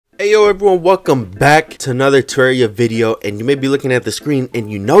Hey yo everyone, welcome back to another Terraria video, and you may be looking at the screen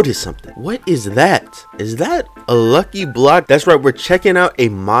and you notice something. What is that? Is that a lucky block? That's right, we're checking out a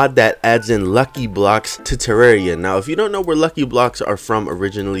mod that adds in lucky blocks to Terraria. Now if you don't know where lucky blocks are from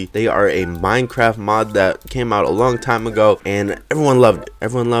originally, they are a Minecraft mod that came out a long time ago and everyone loved it.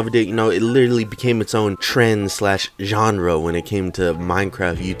 Everyone loved it. You know, it literally became its own trend slash genre when it came to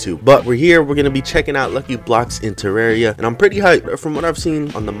Minecraft YouTube. But we're here, we're gonna be checking out lucky blocks in Terraria, and I'm pretty hyped. From what I've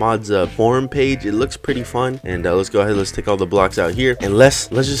seen on the mod forum page, it looks pretty fun. And let's go ahead, let's take all the blocks out here and let's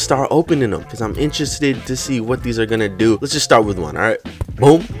just start opening them, because I'm interested to see what these are gonna do. Let's just start with one. All right,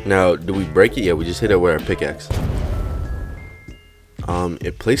 boom. Now do we break it? Yeah, we just hit it with our pickaxe.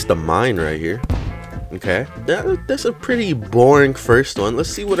 It placed a mine right here. Okay, that's a pretty boring first one. Let's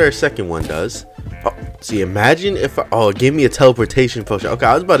see what our second one does. Oh, see, imagine if it gave me a teleportation potion. Okay,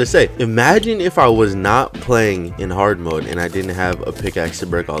 I was about to say, imagine if I was not playing in hard mode and I didn't have a pickaxe to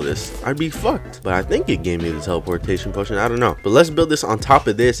break all this. I'd be fucked. But I think it gave me the teleportation potion. I don't know. But let's build this on top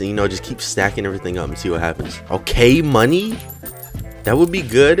of this and, you know, just keep stacking everything up and see what happens. Okay, money. That would be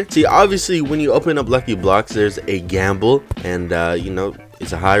good. See, obviously, when you open up lucky blocks, there's a gamble, and you know,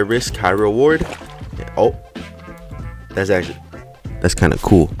 it's a high risk, high reward. Oh, that's kind of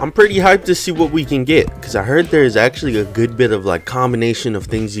cool. I'm pretty hyped to see what we can get, because I heard there's actually a good bit of like combination of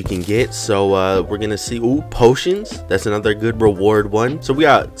things you can get. So we're gonna see. Ooh, potions. That's another good reward one. So we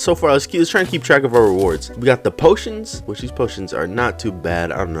got, so far, let's try and keep track of our rewards. We got the potions, which these potions are not too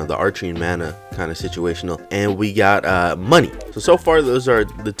bad. I don't know, the archery and mana kind of situational. And we got money. So far those are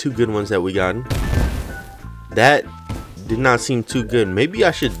the two good ones that we got. That did not seem too good. Maybe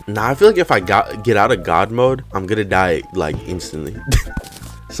I should. Nah, I feel like if I get out of God mode, I'm gonna die like instantly.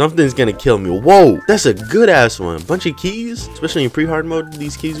 Something's gonna kill me. Whoa, that's a good ass one. Bunch of keys, especially in pre-hard mode.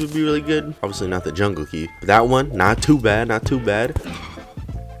 These keys would be really good. Obviously not the jungle key, but that one, not too bad, not too bad.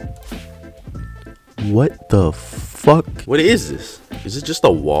 What the fuck? What is this? Is it just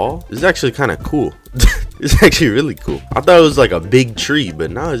a wall? This is actually kind of cool. It's actually really cool. I thought it was like a big tree,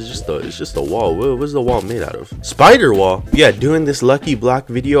 but now it's just a wall. What's the wall made out of? Spider wall. Yeah, doing this lucky block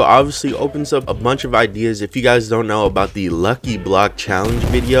video obviously opens up a bunch of ideas. If you guys don't know about the lucky block challenge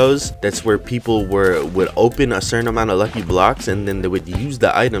videos, that's where people would open a certain amount of lucky blocks and then they would use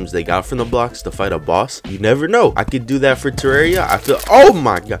the items they got from the blocks to fight a boss. You never know. I could do that for Terraria. I feel, oh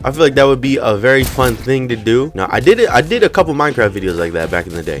my god, I feel like that would be a very fun thing to do. Now I did a couple Minecraft videos like that back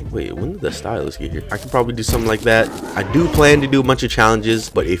in the day. Wait, when did the stylist get here? I could probably do something like that. I do plan to do a bunch of challenges,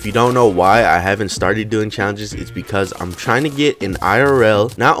 but if you don't know why I haven't started doing challenges, it's because I'm trying to get an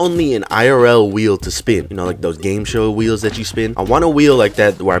IRL, not only an IRL wheel to spin, you know, like those game show wheels that you spin. I want a wheel like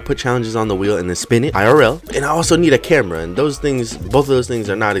that where I put challenges on the wheel and then spin it IRL. And I also need a camera, and those things, both of those things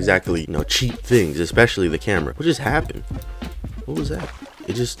are not exactly, you know, cheap things, especially the camera. What just happened? What was that?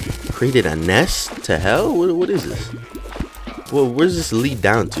 It just created a nest to hell? What is this? Well, where's this lead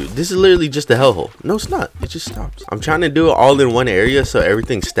down to? This is literally just a hellhole. No, it's not. It just stops. I'm trying to do it all in one area so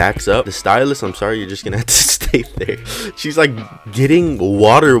everything stacks up. The stylist, I'm sorry, you're just gonna have to stay there. She's like getting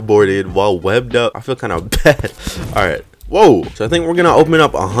waterboarded while webbed up. I feel kind of bad. All right. Whoa. So I think we're gonna open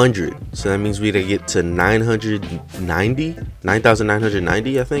up 100. So that means we gotta get to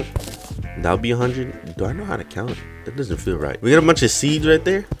 9,990, I think. That'll be 100. Do I know how to count? That doesn't feel right. We got a bunch of seeds right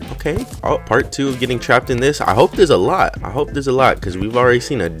there. Okay. Oh, part 2 of getting trapped in this. I hope there's a lot. I hope there's a lot, because we've already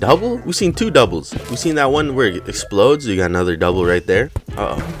seen a double. We've seen 2 doubles. We've seen that one where it explodes. You got another double right there.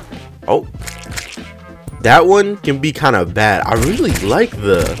 Uh-oh. Oh. That one can be kind of bad. I really like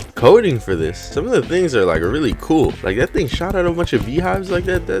the coding for this. Some of the things are like really cool. Like that thing shot out a bunch of beehives like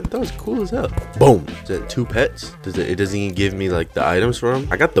that. That was cool as hell. Boom. Is that 2 pets? It doesn't even give me like the items for them.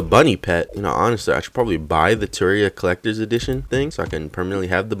 I got the bunny pet. You know, honestly, I should probably buy the Terraria Collector's Edition thing so I can permanently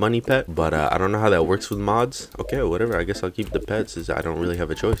have the bunny pet. But I don't know how that works with mods. Okay, whatever. I guess I'll keep the pets, as I don't really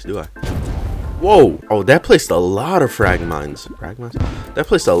have a choice, do I? Whoa. Oh, that placed a lot of frag mines. Frag mines? That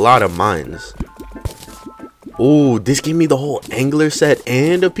placed a lot of mines. Oh, this gave me the whole angler set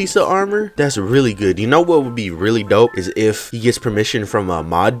and a piece of armor. That's really good. You know what would be really dope is if he gets permission from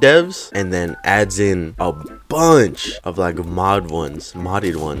mod devs and then adds in a bunch of like modded ones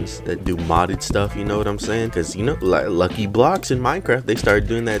that do modded stuff. You know what I'm saying? Because, you know, like lucky blocks in Minecraft, they started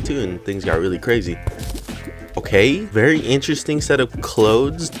doing that too, and things got really crazy. Okay, very interesting set of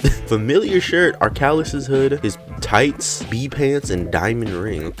clothes. Familiar shirt, Arcalus's hood, his tights, bee pants, and diamond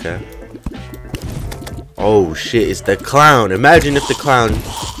ring. Okay. Oh shit, it's the clown. Imagine if the clown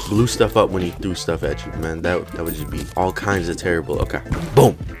blew stuff up when he threw stuff at you, man. That would just be all kinds of terrible. Okay,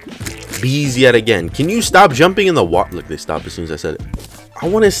 boom. Bees yet again. Can you stop jumping in the water? Look, they stopped as soon as I said it. I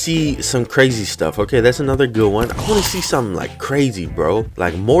want to see some crazy stuff. Okay, that's another good one. I want to see something like crazy, bro.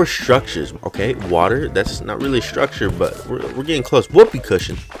 Like more structures. Okay, water. That's not really a structure, but we're getting close. Whoopee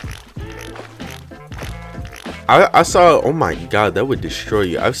cushion. I saw, oh my god, that would destroy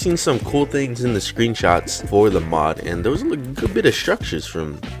you. I've seen some cool things in the screenshots for the mod, and there was a good bit of structures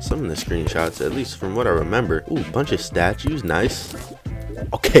from some of the screenshots, at least from what I remember. Ooh, bunch of statues, nice.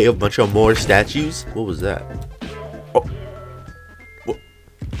 Okay, a bunch of more statues. What was that? Oh, what?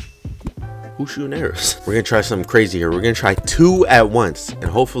 Who's shooting arrows? We're gonna try something crazy here. We're gonna try 2 at once, and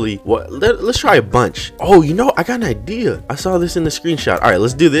hopefully, let's try a bunch. Oh, you know, I got an idea. I saw this in the screenshot. All right,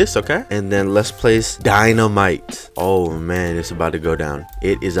 let's do this, okay? And then let's place dynamite. Oh man, it's about to go down.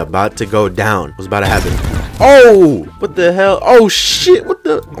 It is about to go down. What's about to happen? Oh, what the hell? Oh shit, what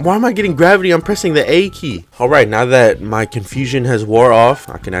the? Why am I getting gravity? I'm pressing the A key. All right, now that my confusion has wore off,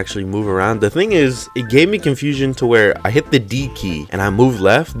 I can actually move around. The thing is, it gave me confusion to where I hit the D key and I moved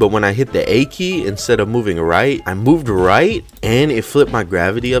left, but when I hit the A key, instead of moving right, I moved right and it flipped my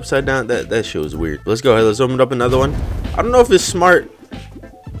gravity upside down. That shit was weird. Let's go ahead, let's open up another one. I don't know if it's smart.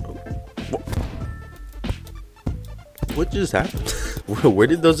 What just happened? Where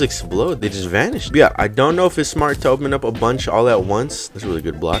did those explode? They just vanished. Yeah, I don't know if it's smart to open up a bunch all at once. That's a really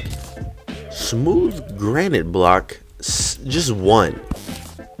good block. Smooth granite block, just 1.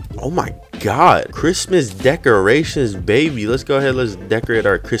 Oh my god, Christmas decorations, baby. Let's go ahead, let's decorate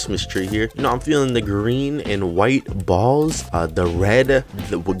our Christmas tree here. You know, I'm feeling the green and white balls, the red,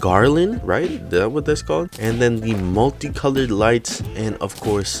 the garland, right? Is that what that's called? And then the multicolored lights, and of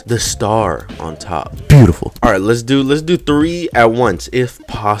course the star on top. Beautiful. All right, let's do 3 at once if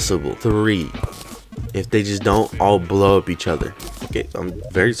possible. 3, if they just don't all blow up each other. Okay, I'm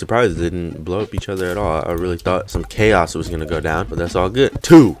very surprised they didn't blow up each other at all. I really thought some chaos was gonna go down, but that's all good.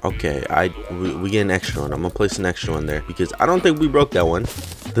 2. Okay, we get an extra one. I'm gonna place an extra one there because I don't think we broke that one.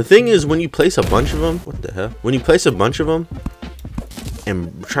 The thing is, when you place a bunch of them, what the hell? When you place a bunch of them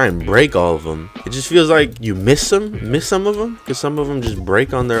and try and break all of them, it just feels like you miss some of them, because some of them just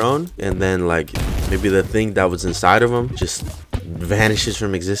break on their own, and then like maybe the thing that was inside of them just vanishes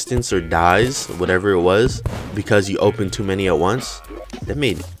from existence or dies, whatever it was, because you opened too many at once. That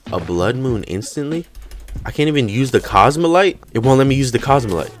made a blood moon instantly. I can't even use the Cosmolite. It won't let me use the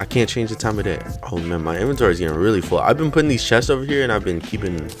Cosmolite. I can't change the time of day. Oh man, my inventory is getting really full. I've been putting these chests over here and I've been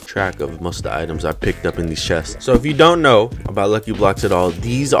keeping track of most of the items I picked up in these chests. So if you don't know about Lucky Blocks at all,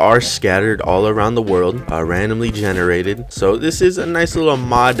 these are scattered all around the world, randomly generated. So this is a nice little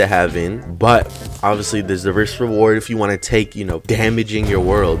mod to have in, but obviously there's the risk reward if you want to take, you know, damaging your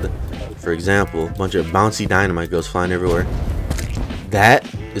world. For example, a bunch of bouncy dynamite goes flying everywhere. That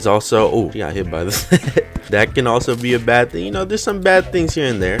is also, oh, she got hit by this. That can also be a bad thing. You know, there's some bad things here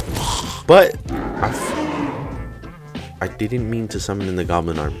and there, but I didn't mean to summon in the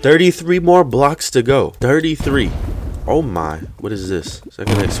goblin arm. 33 more blocks to go. 33. Oh my, what is this? Is that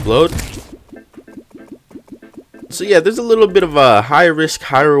gonna explode? So yeah, there's a little bit of a high risk,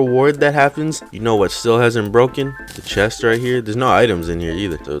 high reward that happens. You know what still hasn't broken? The chest right here. There's no items in here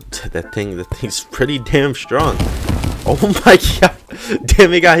either. So that thing's pretty damn strong. Oh my god.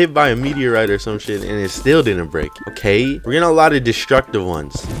 Damn, it got hit by a meteorite or some shit and it still didn't break. Okay, we're getting a lot of destructive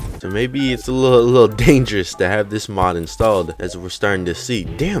ones, so maybe it's a little dangerous to have this mod installed, as we're starting to see.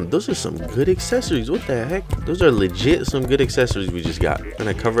 Damn, those are some good accessories. What the heck? Those are legit some good accessories we just got. I'm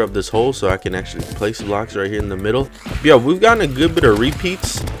gonna cover up this hole so I can actually place blocks right here in the middle. But yeah, we've gotten a good bit of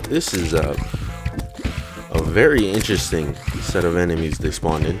repeats. This is a very interesting set of enemies they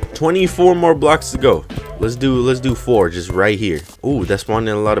spawned in. 24 more blocks to go. Let's do 4 just right here. Ooh, that spawned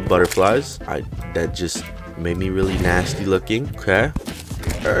in a lot of butterflies. That just made me really nasty looking. Okay.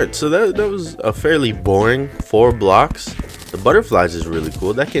 All right, so that was a fairly boring 4 blocks. The butterflies is really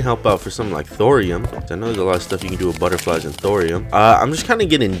cool. That can help out for something like thorium. I know there's a lot of stuff you can do with butterflies and thorium. I'm just kind of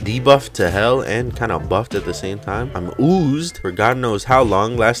getting debuffed to hell and kind of buffed at the same time. I'm oozed for God knows how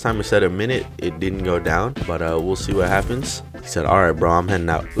long. Last time I said a minute, it didn't go down, but we'll see what happens. He said, all right, bro, I'm heading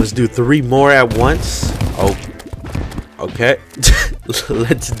out. Let's do 3 more at once. Oh, okay.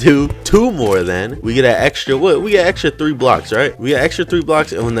 Let's do 2 more then. We get an extra, what? We get extra 3 blocks, right? We get extra 3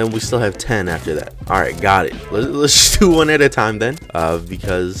 blocks and then we still have 10 after that. All right, got it. Let's just do 1 at a time then,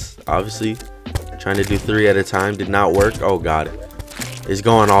 because obviously trying to do 3 at a time did not work. Oh, got it. It's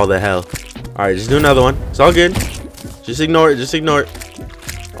going all the hell. All right, just do another one. It's all good. Just ignore it. Just ignore it.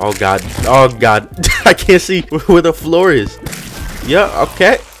 Oh, God. Oh, God. I can't see where the floor is. Yeah,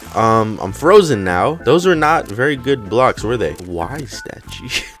 okay. I'm frozen now. Those were not very good blocks, were they? Why statue?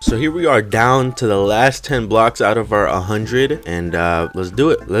 So here we are down to the last 10 blocks out of our 100, and let's do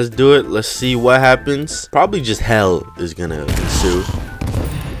it. Let's do it. Let's see what happens. Probably just hell is gonna ensue.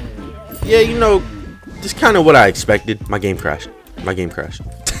 yeah, you know, just kind of what I expected. My game crashed.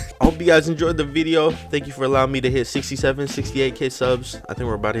 I hope you guys enjoyed the video. Thank you for allowing me to hit 68k subs. I think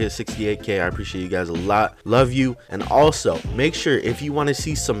we're about to hit 68k. I appreciate you guys a lot. Love you. And also, make sure if you want to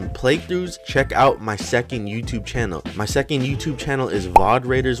see some playthroughs, check out my second YouTube channel. My second YouTube channel is VOD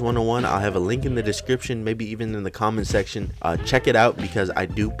Raiders 101. I'll have a link in the description, maybe even in the comment section. Check it out because I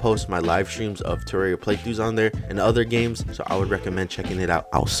do post my live streams of Terraria playthroughs on there and other games. So I would recommend checking it out.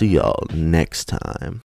 I'll see y'all next time.